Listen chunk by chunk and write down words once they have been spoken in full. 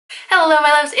Hello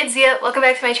my loves, it's Ziya. Welcome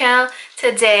back to my channel.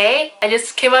 Today, I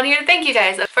just came on here to thank you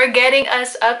guys for getting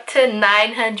us up to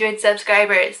 900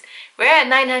 subscribers. We're at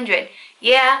 900.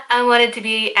 Yeah, I wanted to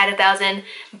be at 1,000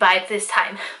 by this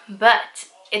time, but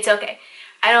it's okay.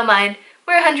 I don't mind.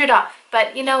 We're 100 off,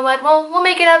 but you know what? We'll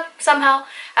make it up somehow.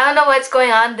 I don't know what's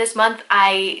going on this month.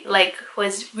 I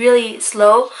was really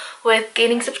slow with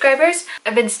gaining subscribers.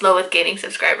 I've been slow with gaining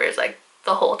subscribers like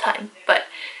the whole time, but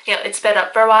you know, it sped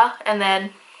up for a while and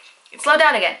then it slowed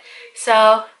down again.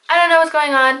 So I don't know what's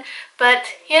going on, but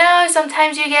you know,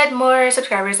 sometimes you get more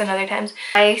subscribers than other times.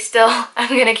 I'm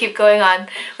gonna keep going on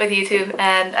with YouTube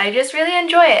and I just really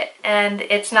enjoy it. And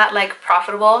it's not like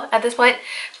profitable at this point,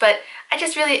 but I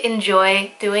just really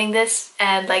enjoy doing this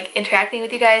and like interacting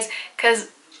with you guys, because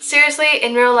seriously,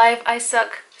 in real life, I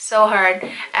suck so hard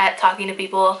at talking to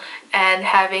people and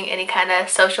having any kind of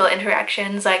social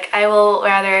interactions. Like, I will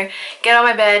rather get on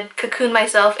my bed, cocoon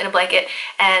myself in a blanket,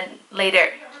 and lay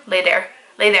there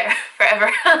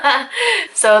forever.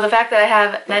 So the fact that I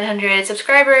have 900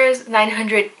 subscribers,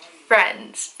 900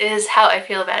 friends is how I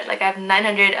feel about it. Like, I have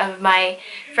 900 of my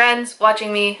friends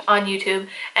watching me on YouTube,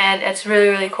 and it's really,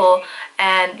 really cool.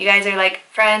 And you guys are like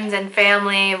friends and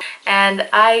family, and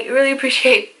I really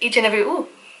appreciate each and every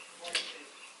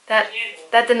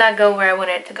that did not go where I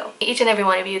wanted it to go. Each and every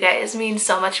one of you guys means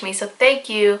so much to me, so thank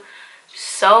you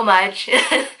so much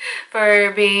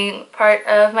for being part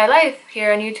of my life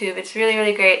here on YouTube. It's really,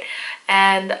 really great.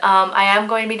 And I am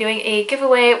going to be doing a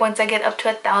giveaway once I get up to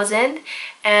 1,000,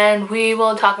 and we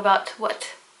will talk about what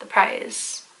the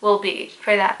prize will be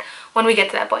for that when we get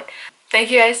to that point.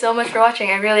 Thank you guys so much for watching.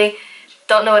 I really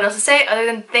don't know what else to say other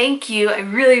than thank you. I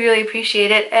really, really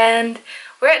appreciate it, and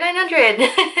we're at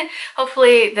 900.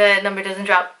 Hopefully the number doesn't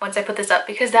drop once I put this up,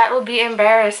 because that will be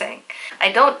embarrassing.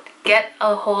 I don't get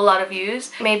a whole lot of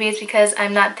views. Maybe it's because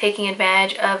I'm not taking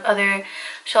advantage of other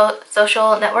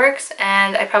social networks,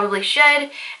 and I probably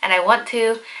should, and I want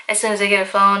to as soon as I get a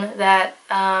phone that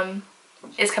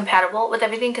is compatible with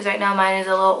everything, because right now mine is a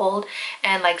little old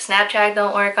and like Snapchat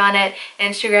don't work on it,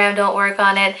 Instagram don't work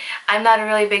on it. I'm not a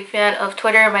really big fan of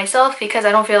Twitter myself because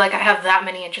I don't feel like I have that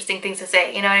many interesting things to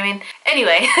say, you know what I mean?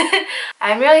 Anyway,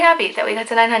 I'm really happy that we got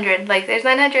to 900. Like, there's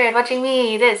 900 watching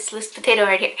me, this potato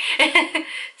right here.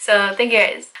 So thank you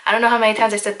guys. I don't know how many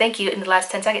times I said thank you in the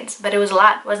last 10 seconds, but it was a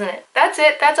lot, wasn't it? That's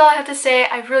it. That's all I have to say.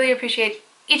 I really appreciate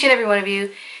each and every one of you.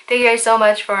 Thank you guys so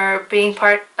much for being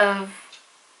part of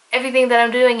everything that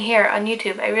I'm doing here on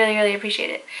YouTube. I really, really appreciate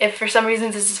it. If for some reason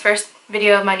this is the first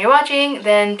video of mine you're watching,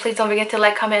 then please don't forget to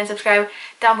like, comment, and subscribe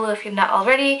down below if you're not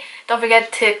already. Don't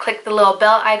forget to click the little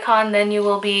bell icon, then you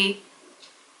will be,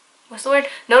 what's the word?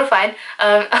 Notified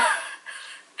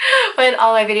when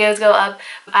all my videos go up.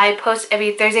 I post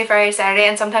every Thursday, Friday, Saturday,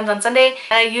 and sometimes on Sunday.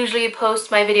 And I usually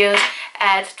post my videos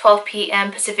at 12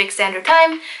 p.m. Pacific Standard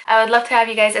Time. I would love to have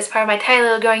you guys as part of my tiny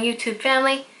little growing YouTube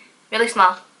family. Really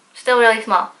small. Still really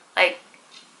small. Like,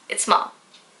 it's small.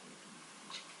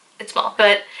 It's small,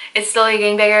 but it's slowly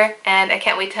getting bigger, and I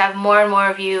can't wait to have more and more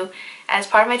of you as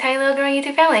part of my tiny little growing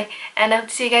YouTube family. And I hope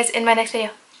to see you guys in my next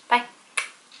video. Bye!